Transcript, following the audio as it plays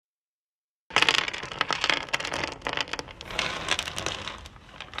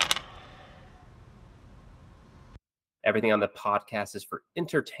Everything on the podcast is for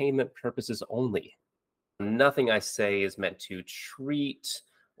entertainment purposes only. Nothing I say is meant to treat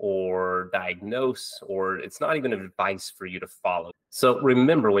or diagnose, or it's not even advice for you to follow. So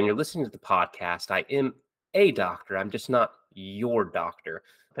remember, when you're listening to the podcast, I am a doctor. I'm just not your doctor.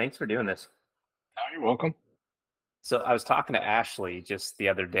 Thanks for doing this. Oh, you're welcome. So I was talking to Ashley just the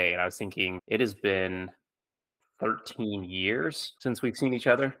other day, and I was thinking it has been 13 years since we've seen each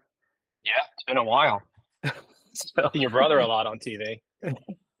other. Yeah, it's been a while. So, Your brother a lot on TV.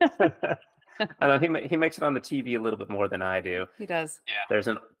 I know he makes it on the TV a little bit more than I do. He does. Yeah.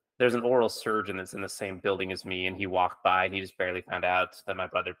 There's an oral surgeon that's in the same building as me, and he walked by and he just barely found out that my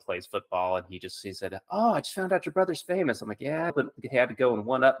brother plays football, and he said, "Oh, I just found out your brother's famous." I'm like, "Yeah, but he had to go and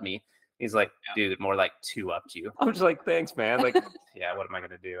one up me." He's like, "Dude, more like two upped you." I'm just like, "Thanks, man." Like, yeah, what am I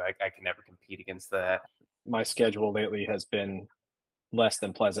gonna do? I can never compete against that. My schedule lately has been less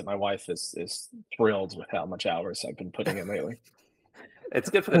than pleasant. My wife is thrilled with how much hours I've been putting in lately. It's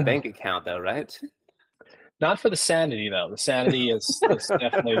good for the bank account, though, right? Not for the sanity, though. The sanity is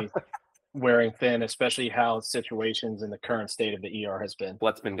definitely wearing thin, especially how situations in the current state of the ER has been.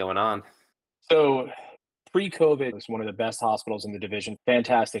 What's been going on? So pre-COVID, it was one of the best hospitals in the division.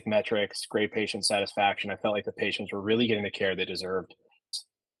 Fantastic metrics, great patient satisfaction. I felt like the patients were really getting the care they deserved.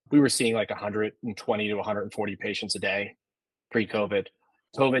 We were seeing like 120 to 140 patients a day pre-COVID.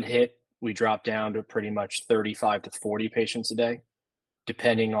 COVID hit, we dropped down to pretty much 35 to 40 patients a day,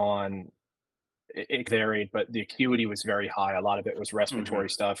 depending on, it varied, but the acuity was very high. A lot of it was respiratory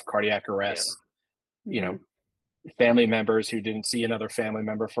stuff, cardiac arrest, you know, family members who didn't see another family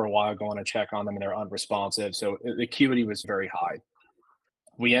member for a while, going to check on them and they're unresponsive. So the acuity was very high.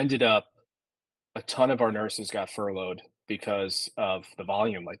 We ended up, a ton of our nurses got furloughed because of the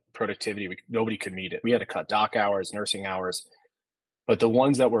volume, like productivity. Nobody could meet it. We had to cut doc hours, nursing hours. But the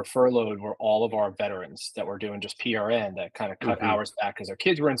ones that were furloughed were all of our veterans that were doing just PRN that kind of cut hours back because their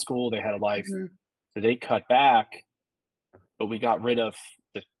kids were in school, they had a life. So they cut back, but we got rid of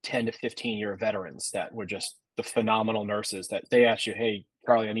the 10 to 15-year veterans that were just the phenomenal nurses that they asked you, "Hey,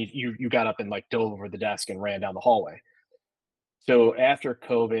 Carly, I need you." You got up and like dove over the desk and ran down the hallway. So after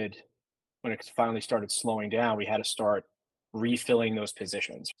COVID, when it finally started slowing down, we had to start refilling those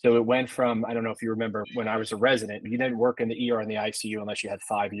positions. So it went from, I don't know if you remember, when I was a resident, you didn't work in the ER and the ICU unless you had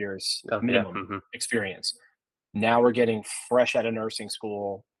 5 years minimum experience. Now we're getting fresh out of nursing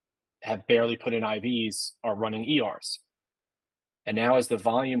school, have barely put in IVs, are running ERs. And now as the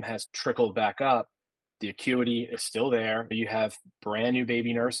volume has trickled back up, the acuity is still there. You have brand new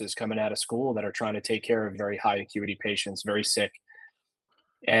baby nurses coming out of school that are trying to take care of very high acuity patients, very sick.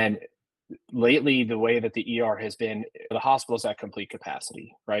 And lately, the way that the ER has been, the hospital's at complete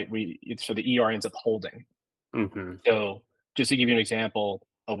capacity, right? So the ER ends up holding. So just to give you an example,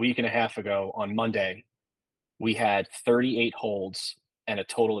 a week and a half ago on Monday, we had 38 holds and a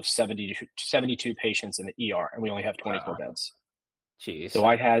total of 72 patients in the ER, and we only have 24 beds. Jeez.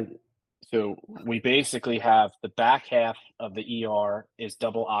 So we basically have the back half of the ER is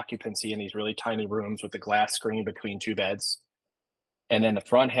double occupancy in these really tiny rooms with the glass screen between two beds. And then the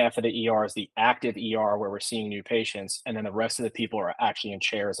front half of the ER is the active ER where we're seeing new patients. And then the rest of the people are actually in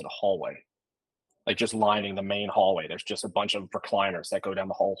chairs in a hallway, like just lining the main hallway. There's just a bunch of recliners that go down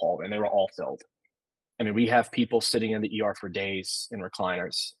the whole hallway, and they were all filled. I mean, we have people sitting in the ER for days in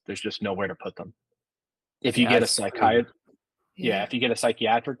recliners. There's just nowhere to put them. If you get a psychiatrist, if you get a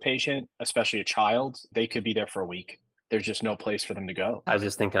psychiatric patient, especially a child, they could be there for a week. There's just no place for them to go. I was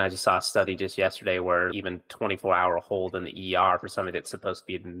just thinking, I just saw a study just yesterday where even 24-hour hold in the ER for somebody that's supposed to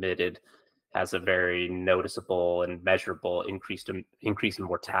be admitted has a very noticeable and measurable increase in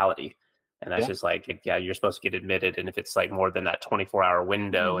mortality. And that's just like, yeah, you're supposed to get admitted. And if it's like more than that 24-hour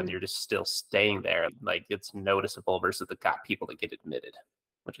window and you're just still staying there, like it's noticeable versus the people that get admitted,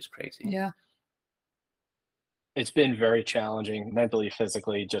 which is crazy. Yeah. It's been very challenging mentally,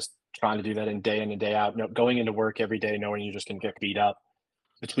 physically, just trying to do that in and day out, going into work every day, knowing you're just going to get beat up.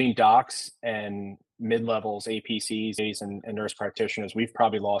 Between docs and mid-levels, APCs and nurse practitioners, we've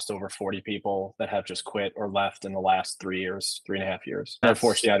probably lost over 40 people that have just quit or left in the last 3.5 years.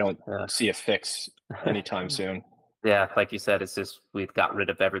 Unfortunately, I don't see a fix anytime soon. Yeah, like you said, it's just we've got rid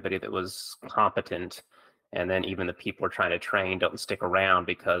of everybody that was competent. And then even the people we're trying to train don't stick around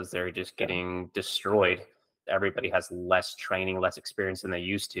because they're just getting destroyed. Everybody has less training, less experience than they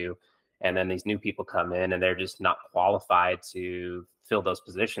used to. And then these new people come in and they're just not qualified to fill those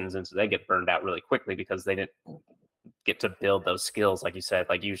positions. And so they get burned out really quickly because they didn't get to build those skills. Like you said,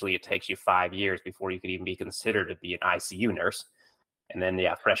 like usually it takes you 5 years before you could even be considered to be an ICU nurse. And then,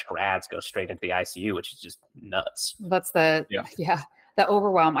 fresh grads go straight into the ICU, which is just nuts. That's the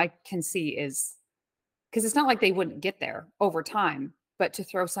overwhelm I can see is because it's not like they wouldn't get there over time, but to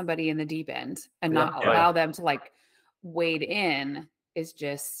throw somebody in the deep end and Yeah. not allow them to like wade in is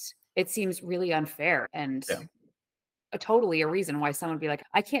just, it seems really unfair and totally a reason why someone would be like,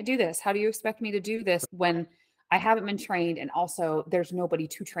 I can't do this. How do you expect me to do this when I haven't been trained? And also there's nobody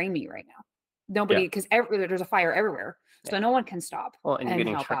to train me right now. Nobody, because there's a fire everywhere. So no one can stop. Well, and you're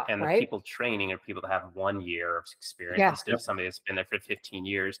getting help out, and the right? people training are people that have 1 year of experience Yeah. instead of somebody that's been there for 15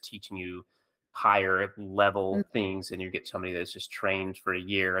 years teaching you higher level things, and you get somebody that's just trained for a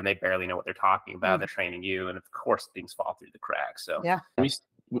year and they barely know what they're talking about. They're training you, and of course things fall through the cracks. So Yeah.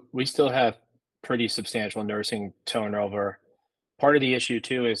 We still have pretty substantial nursing turnover. Part of the issue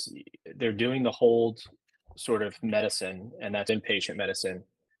too is they're doing the hold sort of medicine, and that's inpatient medicine.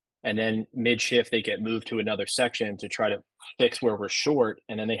 And then mid-shift, they get moved to another section to try to fix where we're short,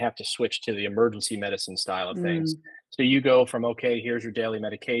 and then they have to switch to the emergency medicine style of things. So you go from, okay, here's your daily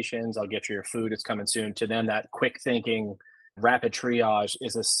medications, I'll get you your food, it's coming soon, to then that quick thinking, rapid triage,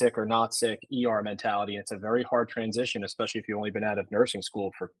 is this sick or not sick, ER mentality. It's a very hard transition, especially if you've only been out of nursing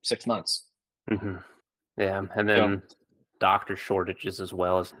school for 6 months. Yeah, and then doctor shortages as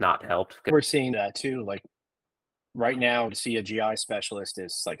well has not helped. We're seeing that too. Like right now, to see a GI specialist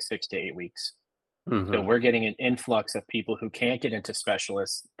is like 6 to 8 weeks. So we're getting an influx of people who can't get into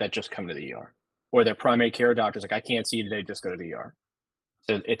specialists that just come to the ER, or their primary care doctor's like, I can't see you today, just go to the ER.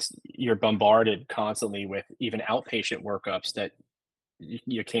 So you're bombarded constantly with even outpatient workups that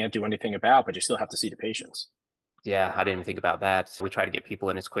you can't do anything about, but you still have to see the patients. Yeah, I didn't even think about that. We try to get people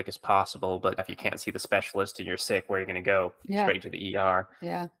in as quick as possible, but if you can't see the specialist and you're sick, where are you going to go? Straight to the ER.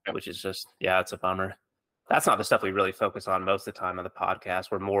 Yeah. Which is just, it's a bummer. That's not the stuff we really focus on most of the time on the podcast.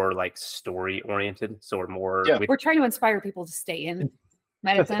 We're more like story oriented. So we're more. We're trying to inspire people to stay in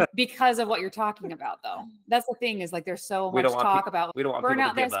medicine because of what you're talking about, though. That's the thing, is like there's so much talk about we don't want burn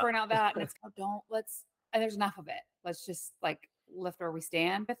out this, burn burn out that. And it's and there's enough of it. Let's just like lift where we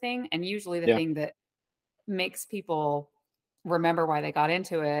stand, the thing. And usually the thing that makes people remember why they got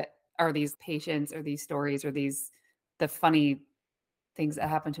into it are these patients or these stories or the funny things that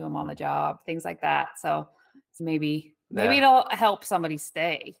happen to them on the job, things like that. So maybe it'll help somebody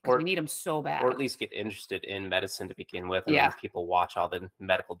stay, because we need them so bad, or at least get interested in medicine to begin with. People watch all the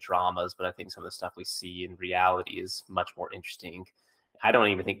medical dramas, but I think some of the stuff we see in reality is much more interesting. I don't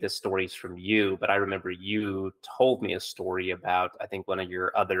even think this story is from you, but I remember you told me a story about, I think one of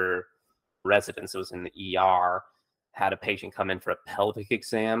your other residents that was in the ER had a patient come in for a pelvic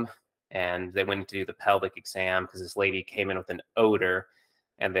exam, and they went to do the pelvic exam because this lady came in with an odor,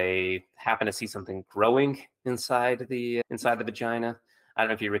 and they happened to see something growing inside the vagina. I don't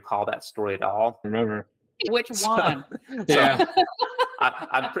know if you recall that story at all. Remember which one?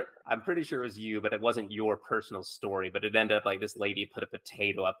 I'm pretty sure it was you, but it wasn't your personal story. But it ended up like this lady put a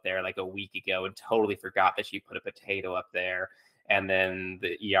potato up there like a week ago and totally forgot that she put a potato up there. And then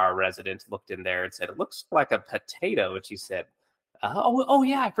the ER resident looked in there and said, it looks like a potato. And she said, oh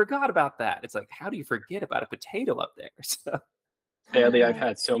yeah, I forgot about that. It's like, how do you forget about a potato up there? So, sadly, I've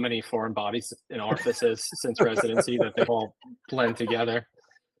had so many foreign bodies in orifices since residency that they all blend together.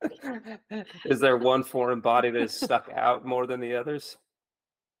 Is there one foreign body that is stuck out more than the others?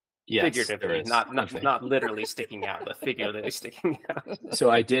 Yes, figuratively, not literally sticking out, but figuratively sticking out. So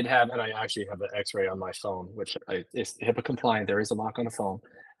I did have, and I actually have an X-ray on my phone, which is HIPAA compliant. There is a lock on the phone.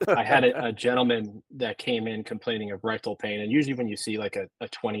 I had a gentleman that came in complaining of rectal pain, and usually when you see like a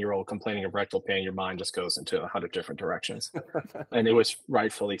 20-year-old complaining of rectal pain, your mind just goes into 100 different directions, and it was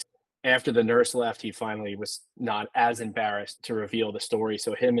rightfully. After the nurse left, he finally was not as embarrassed to reveal the story.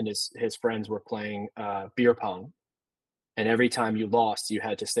 So him and his friends were playing beer pong. And every time you lost, you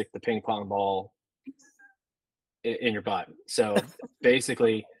had to stick the ping pong ball in your butt. So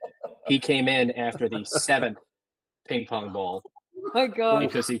basically, he came in after the 7th ping pong ball. Oh my God.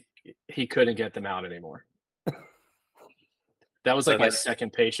 Because he couldn't get them out anymore. That was like my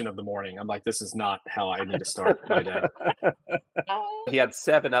second patient of the morning. I'm like, this is not how I need to start my day. He had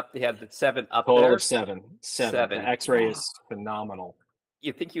 7 up. He had the 7 up Total there. Of seven. The X-ray is phenomenal.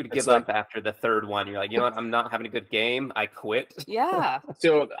 You think you'd give up after the 3rd one? You're like, you know what? I'm not having a good game. I quit. Yeah.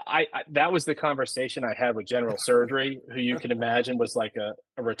 So I that was the conversation I had with general surgery, who you can imagine was like a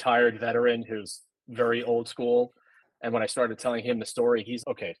retired veteran who's very old school. And when I started telling him the story, he's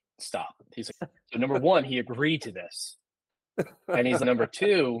okay, stop. He's like, so number 1, he agreed to this. And he's number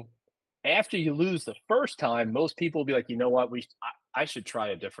 2, after you lose the first time, most people will be like, you know what? I should try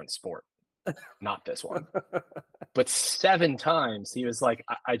a different sport. Not this one. But 7 times he was like,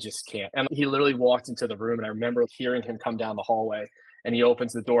 I just can't. And he literally walked into the room, and I remember hearing him come down the hallway, and he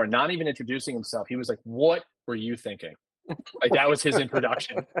opens the door, not even introducing himself. He was like, what were you thinking? Like, that was his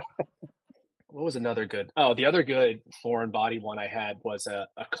introduction. What was another good? Oh, the other good foreign body one I had was a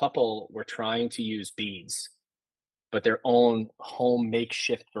couple were trying to use beads, but their own home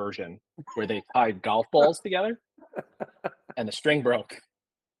makeshift version where they tied golf balls together and the string broke.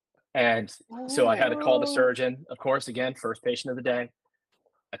 And so I had to call the surgeon, of course, again, first patient of the day.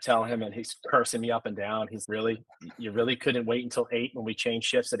 I tell him, and he's cursing me up and down. You really couldn't wait until 8 when we changed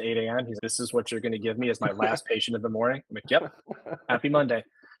shifts at 8 a.m. This is what you're going to give me as my last patient of the morning. I'm like, yep, happy Monday.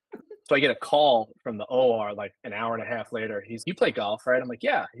 So I get a call from the OR like an hour and a half later. You play golf, right? I'm like,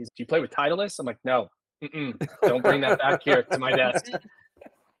 yeah. Do you play with Titleist? I'm like, no, don't bring that back here to my desk.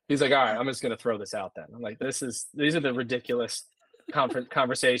 He's like, all right, I'm just going to throw this out then. I'm like, these are the ridiculous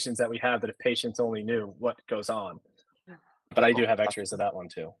conversations that we have that if patients only knew what goes on. But I do have x-rays of that one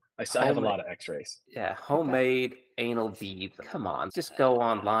too. I have a lot of x-rays. Yeah, homemade anal beads. Come on, just go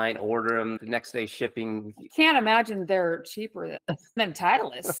online, order them. The next day shipping. Can't imagine they're cheaper than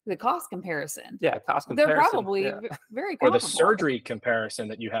Titleist. The cost comparison. Yeah, cost comparison. They're probably very comparable. Or the surgery comparison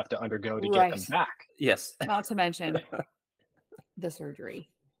that you have to undergo to get them back. Yes. Not to mention the surgery.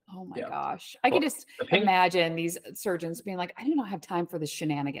 Oh my gosh. I can just imagine these surgeons being like, I do not have time for the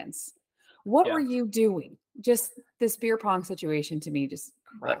shenanigans. What were you doing? Just this beer pong situation to me just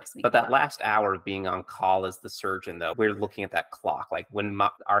cracks me. But that last hour of being on call as the surgeon, though, we're looking at that clock. Like when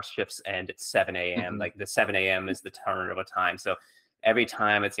our shifts end at 7 a.m., like the 7 a.m. is the turn of a time. So every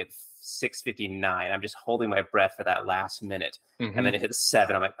time it's at 6:59, I'm just holding my breath for that last minute. And then it hits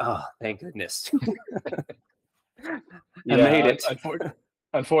 7. I'm like, oh, thank goodness. I made it.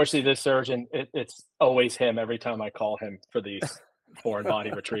 Unfortunately, this surgeon, it's always him every time I call him for these foreign body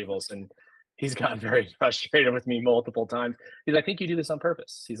retrievals. And he's gotten very frustrated with me multiple times. He's like, I think you do this on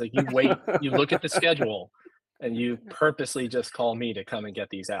purpose. He's like, you wait, you look at the schedule, and you purposely just call me to come and get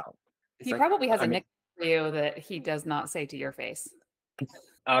these out. He probably has a nickname for you that he does not say to your face.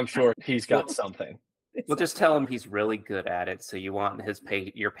 I'm sure he's got something. Well, just tell him he's really good at it. So you want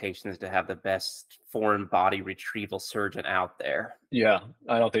your patients to have the best foreign body retrieval surgeon out there. Yeah,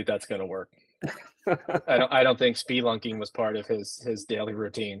 I don't think that's going to work. I don't think spelunking was part of his daily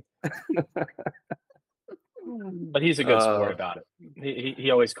routine. But he's a good sport about it.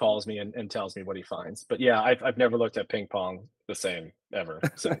 He always calls me and tells me what he finds. But yeah, I've never looked at ping pong the same ever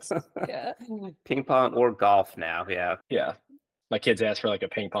since. Ping pong or golf now. Yeah. My kids asked for like a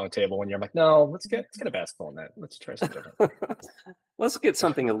ping pong table one year. I'm like, no, let's get a basketball net. Let's try something different. Let's get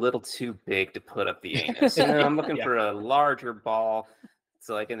something a little too big to put up the anus. I'm looking for a larger ball.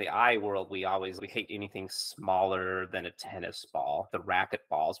 So like in the eye world, we hate anything smaller than a tennis ball. The racket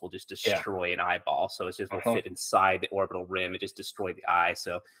balls will just destroy an eyeball. So it's just will fit inside the orbital rim. It just destroy the eye.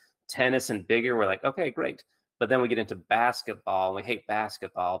 So tennis and bigger, we're like, okay, great. But then we get into basketball. And we hate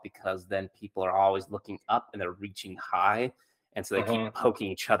basketball because then people are always looking up and they're reaching high. And so they keep poking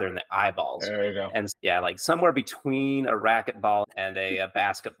each other in the eyeballs. There you go. And like somewhere between a racquetball and a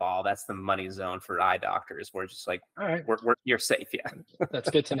basketball, that's the money zone for eye doctors. We're just like, all right, you're safe. Yeah. That's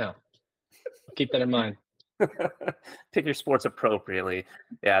good to know. Keep that in mind. Pick your sports appropriately.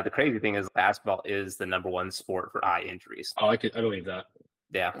 Yeah. The crazy thing is basketball is the #1 sport for eye injuries. Oh, I believe that.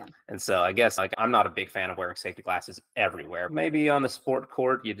 Yeah. And so I guess like I'm not a big fan of wearing safety glasses everywhere. Maybe on the sport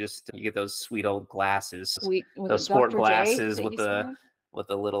court, you get those sweet old glasses, those sport glasses with that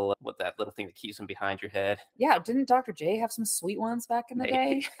little thing that keeps them behind your head. Yeah. Didn't Dr. J have some sweet ones back in the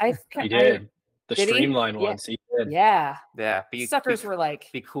day? He did. The streamlined ones. He did. Yeah. Yeah. Suckers were like,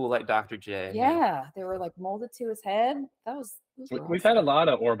 be cool like Dr. J. Yeah. They were like molded to his head. We've had a lot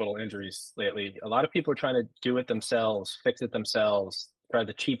of orbital injuries lately. A lot of people are trying to do it themselves, fix it themselves, try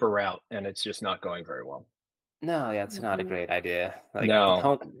the cheaper route, and it's just not going very well. No, yeah, it's not a great idea. Like,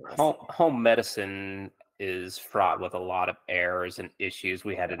 no. Home medicine is fraught with a lot of errors and issues.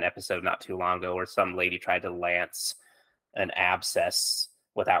 We had an episode not too long ago where some lady tried to lance an abscess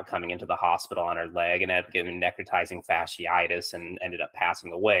without coming into the hospital on her leg and ended up getting necrotizing fasciitis and ended up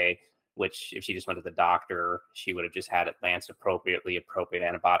passing away, which if she just went to the doctor, she would have just had it lanced appropriately, appropriate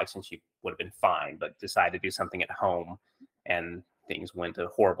antibiotics, and she would have been fine, but decided to do something at home and things went a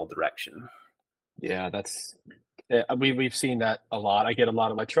horrible direction. Yeah, we've seen that a lot. I get a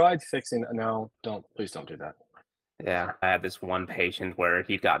lot of, I tried fixing, please don't do that. Yeah, I had this one patient where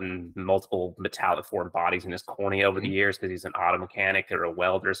he'd gotten multiple metallic foreign bodies in his cornea over the years because he's an auto mechanic or a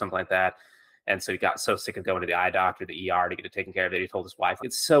welder or something like that. And so he got so sick of going to the eye doctor, the ER, to get it taken care of it. He told his wife,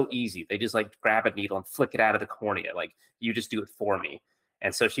 it's so easy. They just like grab a needle and flick it out of the cornea. Like, you just do it for me.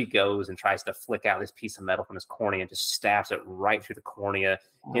 And so she goes and tries to flick out this piece of metal from his cornea and just stabs it right through the cornea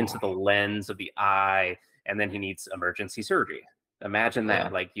into the lens of the eye. And then he needs emergency surgery. Imagine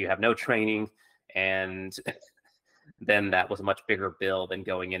that. Like, you have no training and then that was a much bigger bill than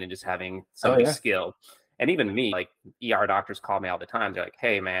going in and just having somebody's skill. And even me, like ER doctors call me all the time. They're like,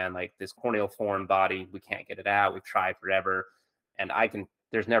 hey man, like this corneal foreign body, we can't get it out. We've tried forever. And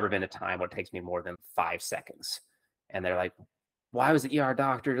there's never been a time where it takes me more than 5 seconds. And they're like, why was the ER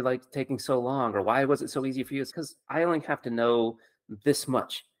doctor like taking so long? Or why was it so easy for you? It's because I only have to know this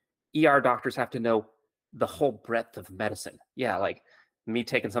much. ER doctors have to know the whole breadth of medicine. Yeah, like me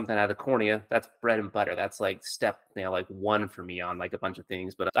taking something out of the cornea, that's bread and butter. That's like step, like 1 for me on like a bunch of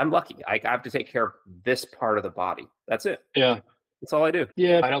things. But I'm lucky. I have to take care of this part of the body. That's it. Yeah. That's all I do.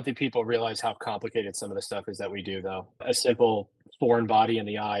 Yeah. I don't think people realize how complicated some of the stuff is that we do, though. A simple foreign body in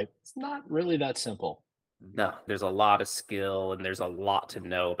the eye, it's not really that simple. No, there's a lot of skill and there's a lot to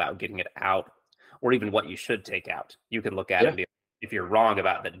know about getting it out, or even what you should take out. You can look at it and be, if you're wrong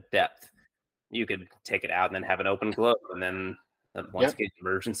about the depth, you could take it out and then have an open globe and then once again,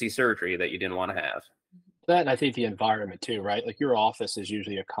 emergency surgery that you didn't want to have. That, and I think the environment too, right? Like your office is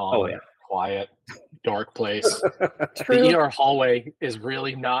usually a calm, quiet, dark place. The ER hallway is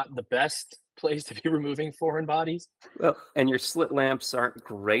really not the best place to be removing foreign bodies. Well, and your slit lamps aren't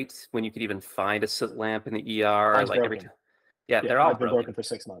great when you could even find a slit lamp in the ER. Mine's like broken. every time. Yeah, they're all broken for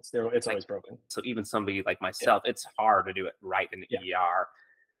 6 months. It's always broken. So even somebody like myself, it's hard to do it right in the ER.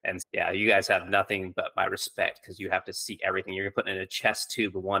 And you guys have nothing but my respect because you have to see everything. You're putting in a chest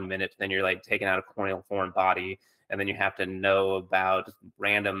tube 1 minute, then you're like taking out a corneal foreign body, and then you have to know about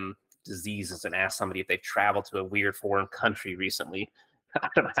random diseases and ask somebody if they've traveled to a weird foreign country recently. I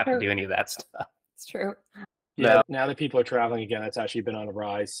don't have to do any of that stuff. It's true. Yeah, now that people are traveling again, that's actually been on a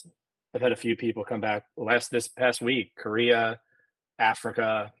rise. I've had a few people come back this past week, Korea,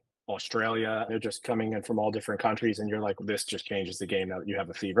 Africa, Australia. They're just coming in from all different countries, and you're like, this just changes the game now that you have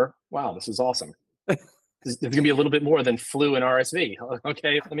a fever. Wow, this is awesome. There's going to be a little bit more than flu and RSV.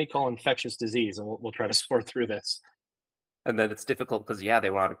 Okay, let me call infectious disease, and we'll try to sort through this. And then it's difficult because, they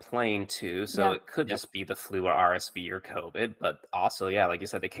were on a plane too. So it could just be the flu or RSV or COVID. But also, like you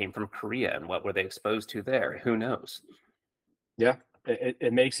said, they came from Korea. And what were they exposed to there? Who knows? Yeah,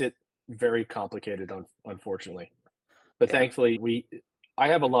 it makes it very complicated, unfortunately. But thankfully, I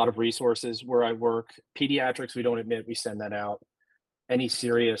have a lot of resources where I work. Pediatrics, we don't admit, we send that out. Any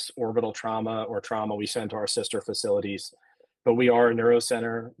serious orbital trauma or trauma, we send to our sister facilities. But we are a neuro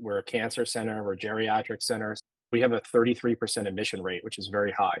center, we're a cancer center, we're geriatric centers. We have a 33% admission rate, which is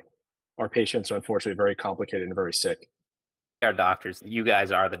very high. Our patients are unfortunately very complicated and very sick. Our doctors, you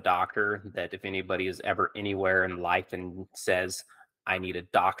guys are the doctor that if anybody is ever anywhere in life and says, I need a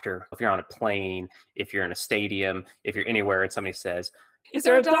doctor, if you're on a plane, if you're in a stadium, if you're anywhere and somebody says, is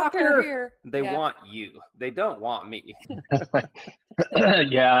there a doctor here? They want you. They don't want me.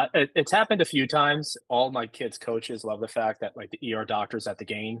 Yeah, it's happened a few times. All my kids' coaches love the fact that like the ER doctor's at the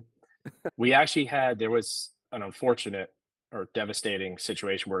game. We actually there was an unfortunate or devastating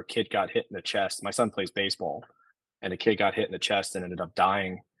situation where a kid got hit in the chest. My son plays baseball, and a kid got hit in the chest and ended up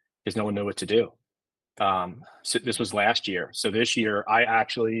dying because no one knew what to do. So this was last year. So this year, I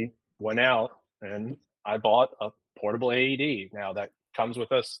actually went out and I bought a portable AED. Now that comes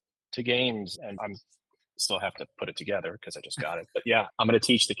with us to games, and I'm still have to put it together because I just got it. But yeah, I'm going to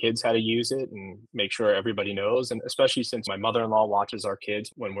teach the kids how to use it and make sure everybody knows. And especially since my mother-in-law watches our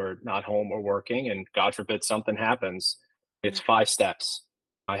kids when we're not home or working, and God forbid something happens, it's 5 steps.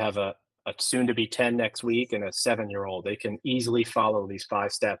 I have a soon-to-be 10 next week and a 7-year-old. They can easily follow these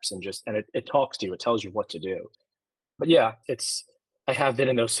 5 steps and it talks to you. It tells you what to do. But yeah, I have been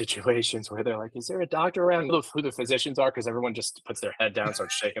in those situations where they're like, is there a doctor around? I don't know who the physicians are because everyone just puts their head down,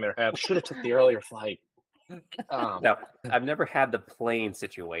 starts shaking their head. Should have took the earlier flight. No, I've never had the plane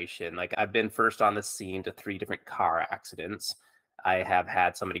situation. Like I've been first on the scene to 3 different car accidents. I have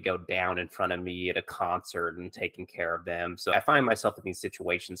had somebody go down in front of me at a concert and taking care of them. So I find myself in these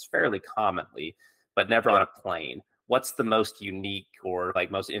situations fairly commonly, but never on a plane. What's the most unique or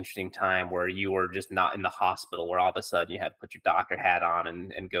like most interesting time where you were just not in the hospital, where all of a sudden you had to put your doctor hat on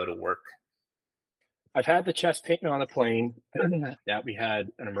and go to work? I've had the chest pain on a plane that we had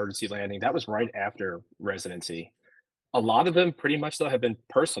an emergency landing. That was right after residency. A lot of them pretty much though have been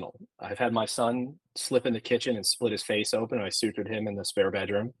personal. I've had my son slip in the kitchen and split his face open. I sutured him in the spare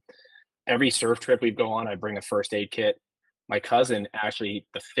bedroom. Every surf trip we go on, I bring a first aid kit. My cousin actually,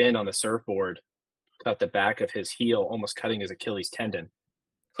 the fin on the surfboard cut the back of his heel, almost cutting his Achilles tendon.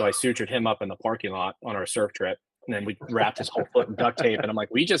 So I sutured him up in the parking lot on our surf trip. And then we wrapped his whole foot in duct tape. And I'm like,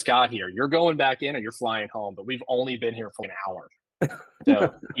 we just got here. You're going back in or you're flying home. But we've only been here for an hour.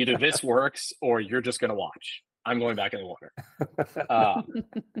 So either this works or you're just going to watch. I'm going back in the water.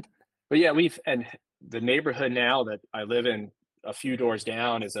 But yeah, and the neighborhood now that I live in, a few doors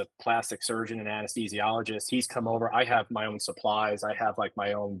down is a plastic surgeon and anesthesiologist. He's come over. I have my own supplies. I have like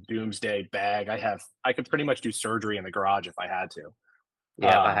my own doomsday bag. I could pretty much do surgery in the garage if I had to.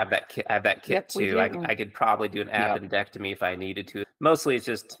 Yeah, I have that kit. I have that kit Yep, we too. do. I could probably do an Yeah. appendectomy if I needed to. Mostly, it's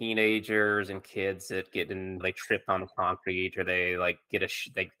just teenagers and kids that get in, they trip on the concrete, or they like get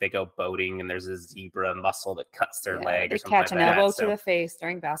they go boating and there's a zebra mussel that cuts their Yeah, leg they or something catch like an that. elbow So, to the face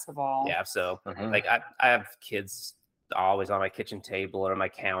during basketball. yeah, so Mhm. like I have kids always on my kitchen table or my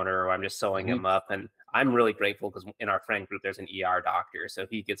counter, or I'm just sewing Mhm. them up, and I'm really grateful because in our friend group there's an ER doctor, so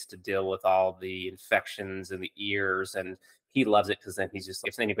he gets to deal with all the infections in the ears, and he loves it because then he's just,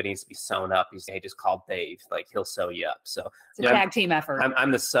 if anybody needs to be sewn up, he's, hey, just call Dave, like he'll sew you up. So It's a tag team effort.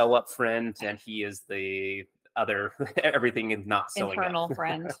 I'm the sew up friend, and he is the other everything is not sewing Internal up.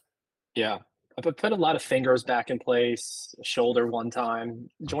 friend. Yeah. I put a lot of fingers back in place, shoulder one time.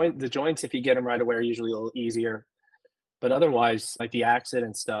 The joints, if you get them right away, are usually a little easier. But otherwise, like the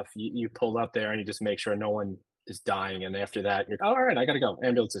accident stuff, you pull up there and you just make sure no one is dying. And after that, you're, all right, I got to go.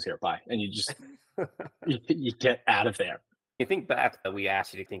 Ambulance is here. Bye. And you just, you get out of there. You think back, we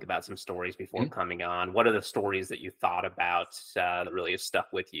asked you to think about some stories before Mhm. coming on. What are the stories that you thought about that really have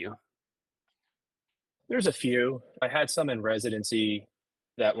stuck with you? There's a few. I had some in residency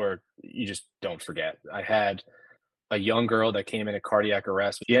that were, you just don't forget. I had a young girl that came in a cardiac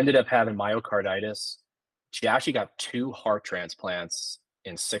arrest. She ended up having myocarditis. She actually got 2 heart transplants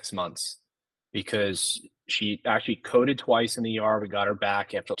in 6 months because she actually coded twice in the ER. We got her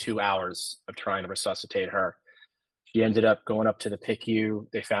back after 2 hours of trying to resuscitate her. She ended up going up to the PICU.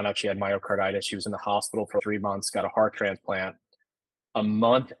 They found out she had myocarditis. She was in the hospital for 3 months, got a heart transplant. A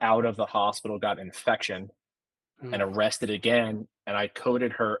month out of the hospital, got an infection and arrested again. And I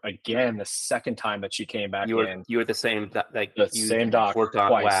coded her again the second time that she came back in. You were the same like The you same doc worked on.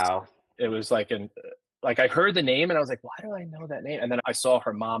 twice. Wow. It was like I heard the name and I was like, why do I know that name? And then I saw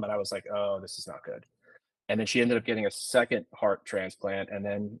her mom and I was like, oh, this is not good. And then she ended up getting a second heart transplant and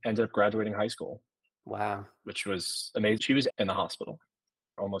then ended up graduating high school, Wow. which was amazing. She was in the hospital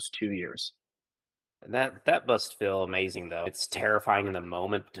for almost 2 years. And that must feel amazing though. It's terrifying in the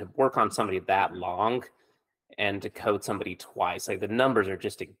moment to work on somebody that long and to code somebody twice. Like the numbers are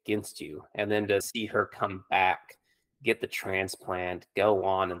just against you. And then to see her come back, get the transplant, go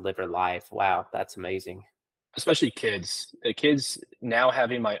on and live her life. Wow, that's amazing. Especially kids. The kids now,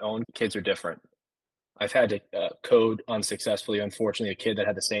 having my own kids, are different. I've had to code unsuccessfully, unfortunately, a kid that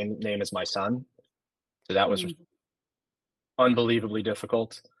had the same name as my son. So that was unbelievably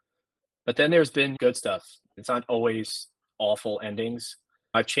difficult. But then there's been good stuff. It's not always awful endings.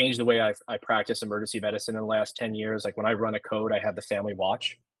 I've changed the way I practice emergency medicine in the last 10 years. Like when I run a code, I have the family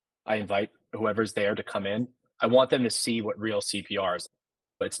watch. I invite whoever's there to come in. I want them to see what real CPR is.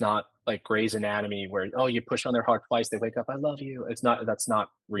 But it's not like Grey's Anatomy where, oh, you push on their heart twice, they wake up, I love you. That's not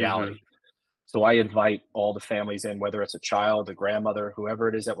reality. So I invite all the families in, whether it's a child, a grandmother, whoever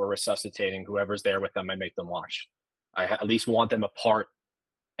it is that we're resuscitating, whoever's there with them, I make them watch. At least want them apart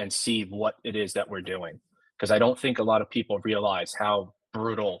and see what it is that we're doing. Because I don't think a lot of people realize how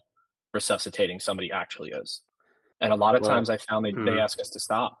brutal resuscitating somebody actually is. And a lot of times I found they ask us to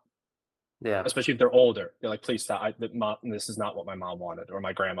stop, Yeah. especially if they're older. They're like, please stop. This is not what my mom wanted or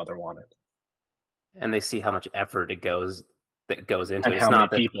my grandmother wanted. And they see how much effort it goes into And it. how many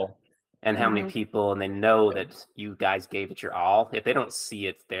people. And how many people, and they know that you guys gave it your all. If they don't see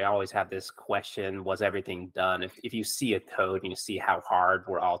it, they always have this question, was everything done? If you see a code and you see how hard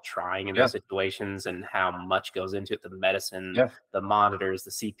we're all trying in those situations and how much goes into it, the medicine, the monitors, the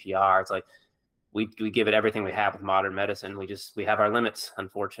CPR, it's like we give it everything we have with modern medicine. We have our limits,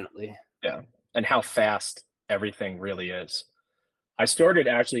 unfortunately. Yeah. And how fast everything really is. I started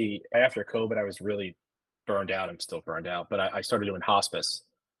actually after COVID, I was really burned out. I'm still burned out, but I started doing hospice.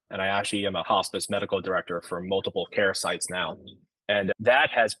 And I actually am a hospice medical director for multiple care sites now. And that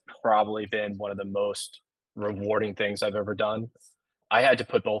has probably been one of the most rewarding things I've ever done. I had to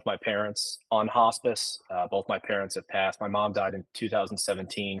put both my parents on hospice. Both my parents have passed. My mom died in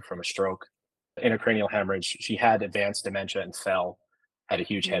 2017 from a stroke, intracranial hemorrhage. She had advanced dementia and fell, had a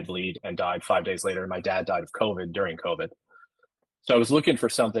huge head bleed, and died 5 days later. My dad died of COVID during COVID. So I was looking for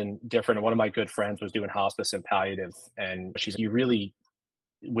something different. And one of my good friends was doing hospice and palliative. And she's, you really,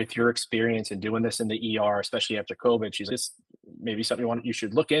 with your experience in doing this in the ER, especially after COVID, she's just maybe something you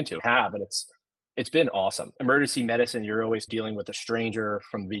should look into. And it's been awesome. Emergency medicine, you're always dealing with a stranger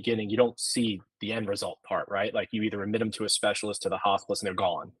from the beginning. You don't see the end result part, right? Like you either admit them to a specialist, to the hospice, and they're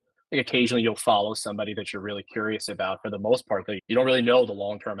gone. Like occasionally you'll follow somebody that you're really curious about. For the most part, you don't really know the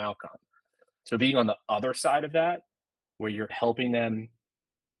long-term outcome. So being on the other side of that, where you're helping them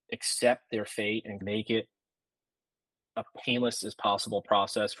accept their fate and make it a painless as possible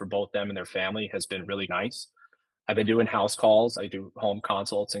process for both them and their family has been really nice. I've been doing house calls. I do home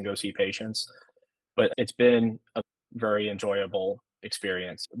consults and go see patients, but it's been a very enjoyable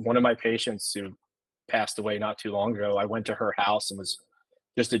experience. One of my patients who passed away not too long ago, I went to her house and was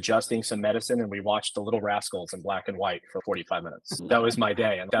just adjusting some medicine, and we watched The Little Rascals in black and white for 45 minutes. That was my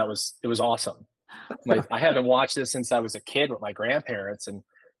day, and it was awesome. Like, I haven't watched this since I was a kid with my grandparents, and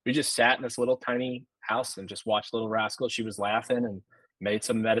we just sat in this little tiny house and just watched Little Rascals. She was laughing and made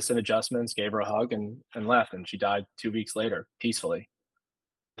some medicine adjustments, gave her a hug, and left. And she died 2 weeks later, peacefully.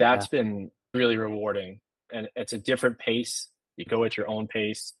 Yeah. That's been really rewarding. And it's a different pace. You go at your own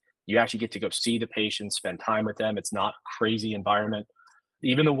pace. You actually get to go see the patients, spend time with them. It's not a crazy environment.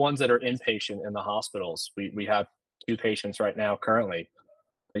 Even the ones that are inpatient in the hospitals, we have 2 patients right now currently.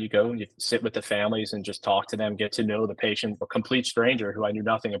 You go and you sit with the families and just talk to them, get to know the patient, a complete stranger who I knew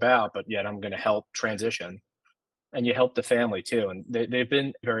nothing about, but yet I'm going to help transition. And you help the family too. And they've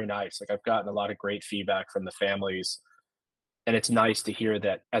been very nice. Like, I've gotten a lot of great feedback from the families. And it's nice to hear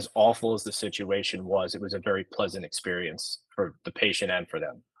that as awful as the situation was, it was a very pleasant experience for the patient and for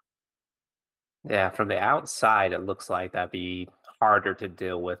them. Yeah, from the outside, it looks like that'd be harder to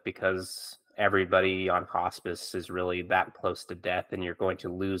deal with because everybody on hospice is really that close to death, and you're going to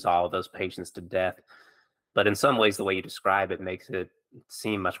lose all of those patients to death. But in some ways, the way you describe it makes it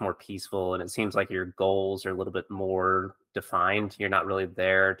seem much more peaceful, and it seems like your goals are a little bit more defined. You're not really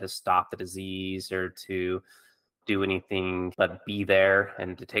there to stop the disease or to do anything but be there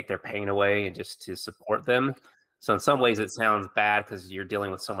and to take their pain away and just to support them. So in some ways it sounds bad because you're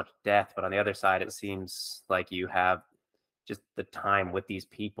dealing with so much death, but on the other side, it seems like you have just the time with these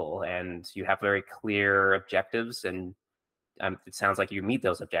people and you have very clear objectives. And it sounds like you meet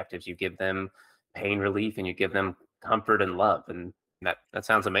those objectives. You give them pain relief and you give them comfort and love. And that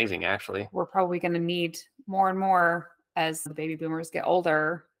sounds amazing, actually. We're probably going to need more and more as the baby boomers get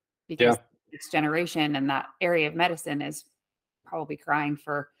older, Yeah. because each generation and that area of medicine is probably crying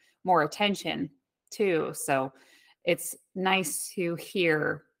for more attention too. So it's nice to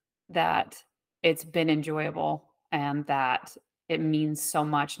hear that it's been enjoyable and that it means so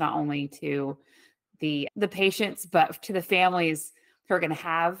much, not only to the patients, but to the families who are going to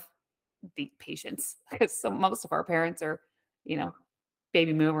have the patients. Because most of our parents are,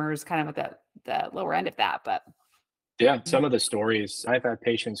 baby boomers, kind of at the lower end of that. But Yeah. Some of the stories, I've had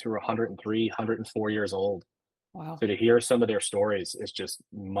patients who are 103, 104 years old. wow. So to hear some of their stories is just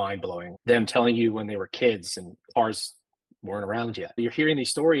mind blowing. Them telling you when they were kids and cars weren't around yet. You're hearing these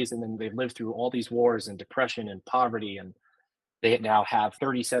stories, and then they've lived through all these wars and depression and poverty, and they now have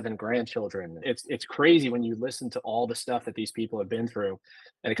 37 grandchildren. It's crazy when you listen to all the stuff that these people have been through,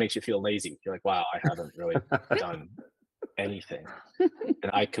 and it makes you feel lazy. You're like, wow, I haven't really done anything.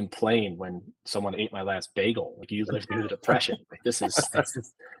 And I complain when someone ate my last bagel. Like, you lived through the depression. Like, this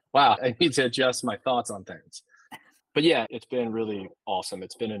is wow. I need to adjust my thoughts on things. But yeah, it's been really awesome.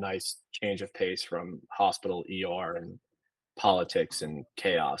 It's been a nice change of pace from hospital, ER, and politics and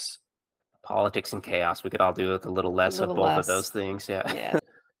chaos. Politics and chaos. We could all do with a little less of both of those things. Yeah. Yeah.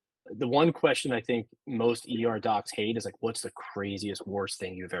 The one question I think most ER docs hate is like, what's the craziest, worst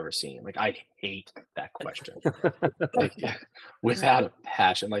thing you've ever seen? Like, I hate that question. Like, without a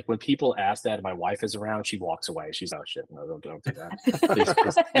passion. Like, when people ask that and my wife is around, she walks away. She's, oh shit, no, don't do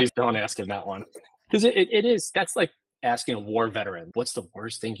that. Please don't ask him that one. Because it is, that's like asking a war veteran, what's the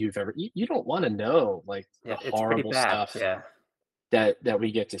worst thing you've ever, you don't want to know, like, Yeah, the it's pretty horrible bad. stuff Yeah. that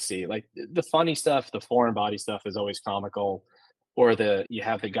we get to see. Like, the funny stuff, the foreign body stuff is always comical. Or you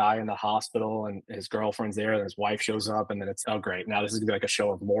have the guy in the hospital and his girlfriend's there and his wife shows up, and then it's, oh great, now this is gonna be like a show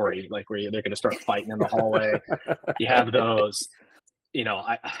of Maury, like where they're gonna start fighting in the hallway. You have those,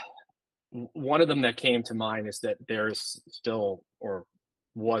 one of them that came to mind is that there's still, or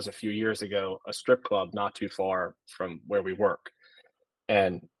was a few years ago, a strip club not too far from where we work.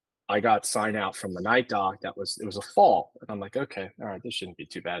 And I got sign out from the night doc it was a fall. And I'm like, okay, all right, this shouldn't be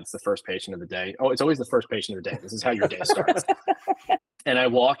too bad. It's the first patient of the day. Oh, it's always the first patient of the day. This is how your day starts. And I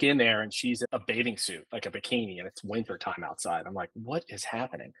walk in there and she's in a bathing suit, like a bikini, and it's winter time outside. I'm like, what is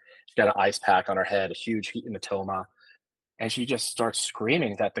happening? She's got an ice pack on her head, a huge hematoma. And she just starts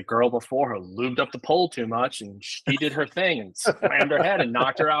screaming that the girl before her lubed up the pole too much, and she did her thing and slammed her head and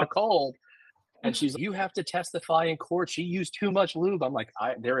knocked her out cold. And she's like, you have to testify in court. She used too much lube. I'm like,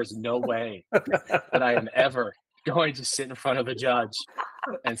 there is no way that I am ever going to sit in front of a judge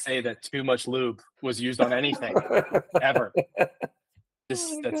and say that too much lube was used on anything, ever.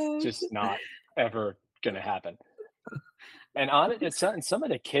 That's just not ever going to happen. And on it, some of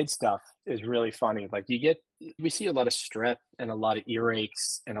the kid stuff is really funny. Like, you get we see a lot of strep and a lot of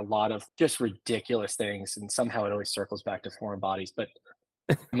earaches and a lot of just ridiculous things. And somehow it always circles back to foreign bodies. But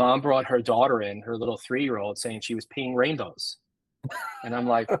mom brought her daughter in, her little 3-year-old, saying she was peeing rainbows. And I'm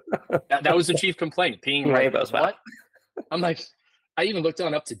like, that was the chief complaint, peeing rainbows. Wow. What? I'm like, I even looked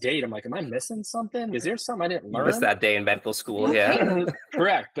on Up to Date. I'm like, am I missing something? Is there something I didn't learn? You missed that day in medical school, yeah.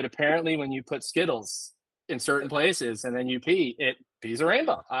 Correct. But apparently when you put Skittles in certain places and then you pee, it pees a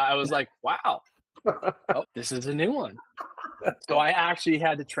rainbow. I was like, wow. Oh, this is a new one. So I actually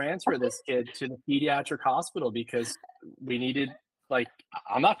had to transfer this kid to the pediatric hospital because we needed, like,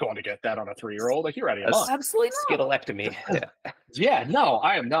 I'm not going to get that on a 3-year-old. Like, you're out of your mind. Absolutely not. Skittlectomy. Yeah. Yeah, no,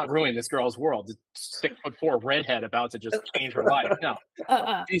 I am not ruining this girl's world. 6'4" redhead about to just change her life. No,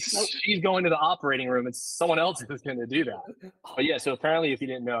 she's going to the operating room and someone else is going to do that. But yeah, so apparently if you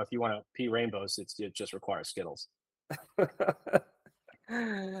didn't know, if you want to pee rainbows, it just requires Skittles.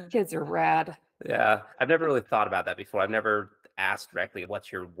 Kids are rad. Yeah, I've never really thought about that before. I've never asked directly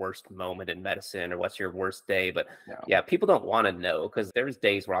what's your worst moment in medicine or what's your worst day. But yeah, people don't want to know because there's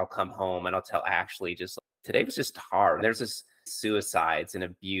days where I'll come home and I'll tell Ashley just today was just hard. There's this suicides and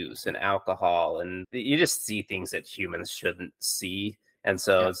abuse and alcohol, and you just see things that humans shouldn't see. And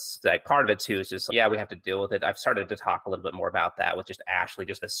so it's like part of it too is just, yeah, we have to deal with it. I've started to talk a little bit more about that with just Ashley,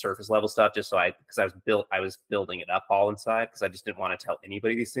 just the surface level stuff, just so because I was building it up all inside because I just didn't want to tell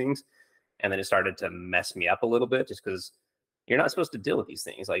anybody these things. And then it started to mess me up a little bit just because you're not supposed to deal with these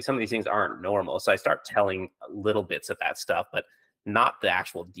things. Like some of these things aren't normal. So I start telling little bits of that stuff, but not the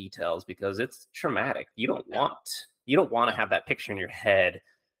actual details because it's traumatic. You don't want to have that picture in your head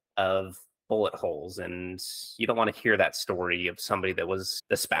of bullet holes, and you don't want to hear that story of somebody that was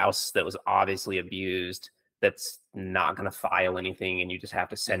the spouse that was obviously abused that's not going to file anything, and you just have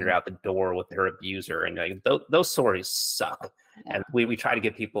to send her out the door with her abuser. And like, those stories suck. And we try to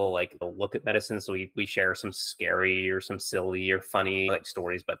get people like a look at medicine. So we share some scary or some silly or funny like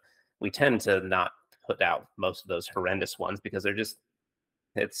stories, but we tend to not put out most of those horrendous ones because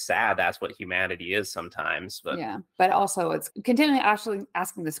it's sad. That's what humanity is sometimes. But yeah, but also it's continually actually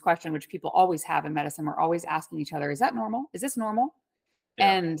asking this question, which people always have in medicine. We're always asking each other, is that normal? Is this normal?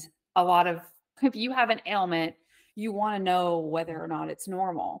 Yeah. And a lot of, if you have an ailment, you want to know whether or not it's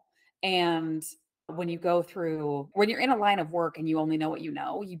normal. And when you're in a line of work and you only know what you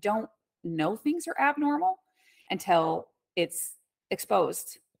don't know things are abnormal until it's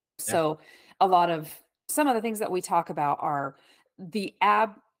exposed. Yeah. So some of the things that we talk about are the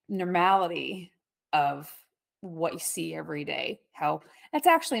abnormality of what you see every day, how that's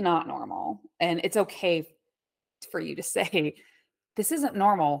actually not normal. And it's okay for you to say, this isn't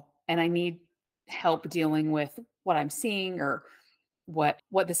normal and I need help dealing with what I'm seeing or what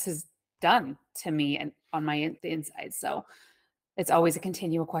this has done to me and on the inside. So it's always a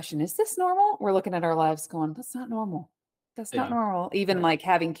continual question. Is this normal? We're looking at our lives going, that's not normal. That's not normal. Even like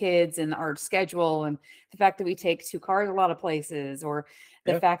having kids and our schedule and the fact that we take 2 cars a lot of places, or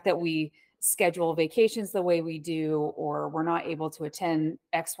the fact that we schedule vacations the way we do, or we're not able to attend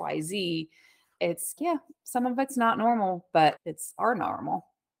XYZ. It's some of it's not normal, but it's our normal.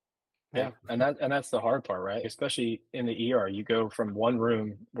 Yeah. And that's the hard part, right? Especially in the ER, you go from one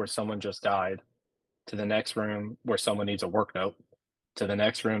room where someone just died to the next room where someone needs a work note, to the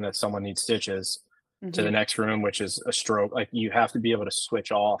next room that someone needs stitches, to the next room, which is a stroke. Like you have to be able to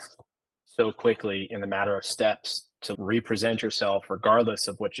switch off so quickly in the matter of steps to represent yourself, regardless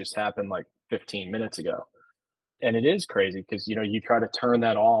of what just happened like 15 minutes ago. And it is crazy because, you try to turn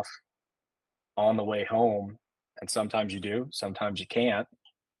that off on the way home, and sometimes you do, sometimes you can't.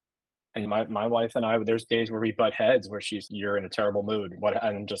 And my wife and I, there's days where we butt heads where you're in a terrible mood. And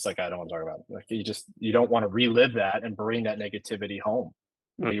I'm just like, I don't want to talk about it. Like you don't want to relive that and bring that negativity home.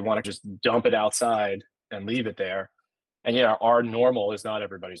 You want to just dump it outside and leave it there. And our normal is not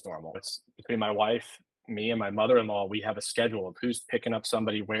everybody's normal. It's between my wife, me, and my mother-in-law. We have a schedule of who's picking up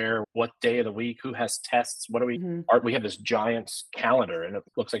somebody where, what day of the week, who has tests, what do we we have this giant calendar, and it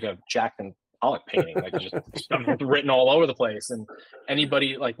looks like a Jack and Pollock painting, like just stuff written all over the place. And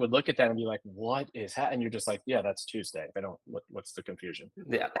anybody like would look at that and be like, what is that? And you're just like, yeah, that's Tuesday. What's the confusion?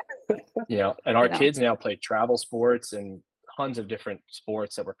 Yeah. And our kids now play travel sports and tons of different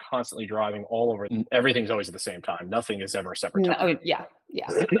sports that we're constantly driving all over. Everything's always at the same time. Nothing is ever a separate time. Yeah.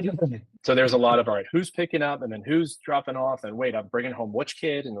 So there's a lot of, all right, who's picking up and then who's dropping off, and wait, I'm bringing home which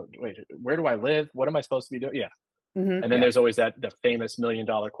kid, and wait, where do I live? What am I supposed to be doing? Yeah. And then there's always the famous $1 million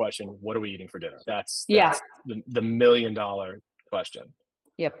question: what are we eating for dinner? That's the $1 million question.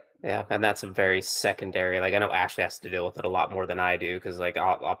 Yep. Yeah, and that's a very secondary. Like I know Ashley has to deal with it a lot more than I do because like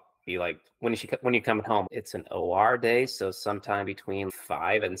I'll be like, when you coming home? It's an OR day, so sometime between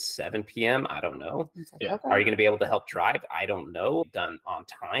 5 and 7 p.m. I don't know. Yeah. Okay. Are you going to be able to help drive? I don't know. Done on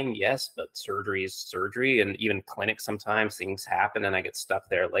time, yes, but surgery is surgery, and even clinics sometimes things happen, and I get stuck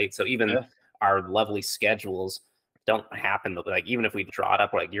there late. So even our lovely schedules don't happen. Like even if we draw it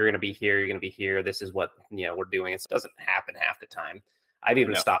up, we're like, you're going to be here, you're going to be here. This is what we're doing. It doesn't happen half the time. I've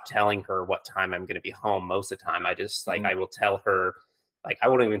even stopped telling her what time I'm going to be home most of the time. I just I will tell her. Like, I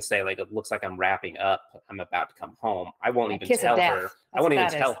won't even say, like, it looks like I'm wrapping up. I'm about to come home. I won't even tell her. I won't even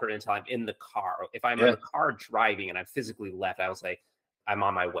tell her until I'm in the car. If I'm in the car driving and I've physically left, I will say, I'm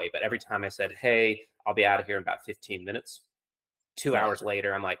on my way. But every time I said, hey, I'll be out of here in about 15 minutes. 2 hours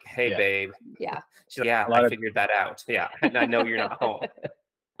later, I'm like, hey, babe. Yeah. She's like, yeah, I figured that out. Yeah. And I know you're not home.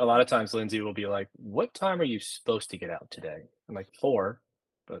 A lot of times Lindsay will be like, what time are you supposed to get out today? I'm like, 4.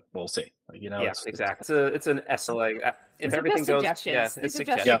 But we'll see. Exactly. It's an SLA. If everything goes, suggestions. It's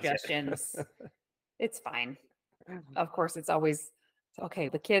suggestions. It's fine. Of course, it's always okay.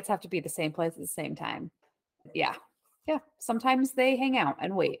 The kids have to be at the same place at the same time. Yeah. Sometimes they hang out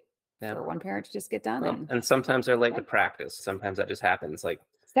and wait for one parent to just get done. And sometimes they're late to practice. Sometimes that just happens. Like,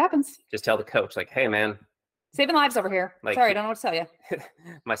 it happens. Just tell the coach, like, hey, man. Saving lives over here. Like, sorry, I don't know what to tell you.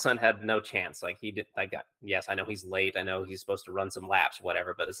 My son had no chance. Like he did. Yes, I know he's late. I know he's supposed to run some laps,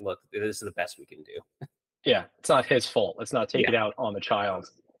 whatever. But look, this is the best we can do. Yeah, it's not his fault. Let's not take it out on the child.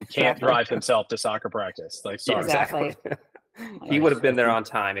 He can't drive himself to soccer practice. Like, sorry. Exactly. He would have been there on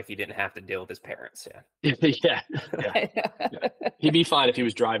time if he didn't have to deal with his parents. Yeah. He'd be fine if he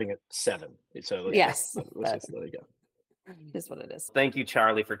was driving at 7. So let's just let it go. Is what it is. Thank you,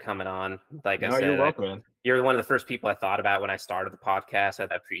 Charlie, for coming on. Like I said, you're welcome, man. You're one of the first people I thought about when I started the podcast.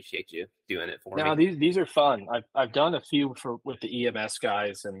 I appreciate you doing it for me. No, these are fun. I've done a few with the EMS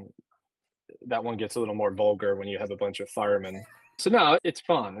guys, and that one gets a little more vulgar when you have a bunch of firemen. So no, it's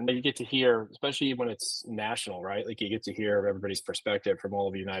fun, and you get to hear, especially when it's national, right? Like you get to hear everybody's perspective from all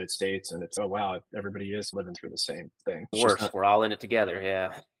of the United States, and it's wow, everybody is living through the same thing. We're all in it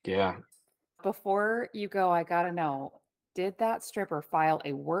together. Yeah. Before you go, I gotta know. Did that stripper file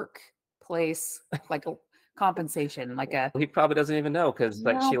a workplace like a compensation? He probably doesn't even know because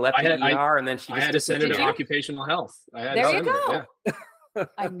she left the ER and then she had to send it to occupational health. There you go.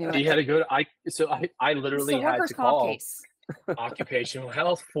 I knew it. He had to go to I literally had to call occupational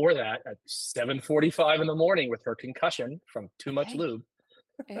health for that at 7:45 in the morning with her concussion from too much lube.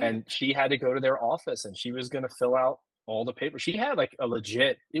 And she had to go to their office and she was going to fill out all the papers. She had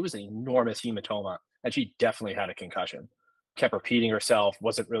it was an enormous hematoma and she definitely had a concussion. Kept repeating herself,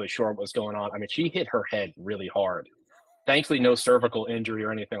 wasn't really sure what was going on. I mean, she hit her head really hard. Thankfully, no cervical injury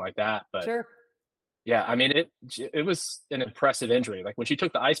or anything like that. But yeah, I mean, it was an impressive injury. Like when she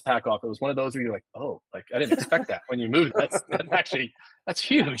took the ice pack off, it was one of those where you're like, oh, like I didn't expect that when you moved. That's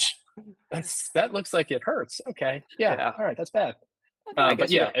huge. That looks like it hurts. Okay. Yeah. All right. That's bad. But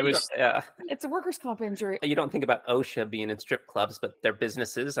yeah, it was. Yeah, it's a workers' comp injury. You don't think about OSHA being in strip clubs, but their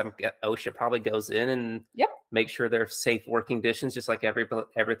businesses. OSHA probably goes in and make sure they're safe working conditions, just like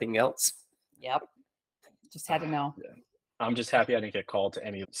everything else. Yep. Just had to know. I'm just happy I didn't get called to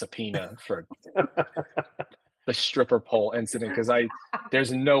any subpoena for the stripper pole incident because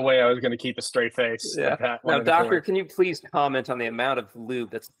there's no way I was going to keep a straight face. Yeah. Like that now, doctor, can you please comment on the amount of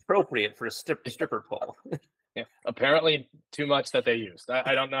lube that's appropriate for a stripper pole? Yeah, apparently too much that they used.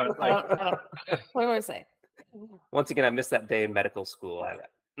 I don't know. What do I say? Once again, I missed that day in medical school.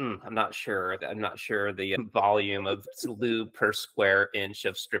 I'm not sure. I'm not sure the volume of lube per square inch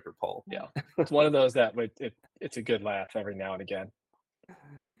of stripper pole. Yeah, it's one of those that it's a good laugh every now and again.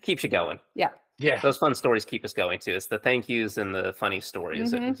 Keeps you going. Yeah. Those fun stories keep us going too. It's the thank yous and the funny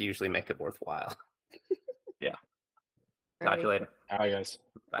stories that usually make it worthwhile. Yeah. Talk to you later. All right, guys.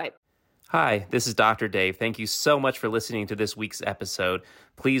 Bye. Hi, this is Dr. Dave. Thank you so much for listening to this week's episode.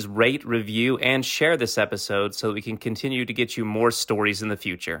 Please rate, review, and share this episode so that we can continue to get you more stories in the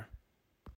future.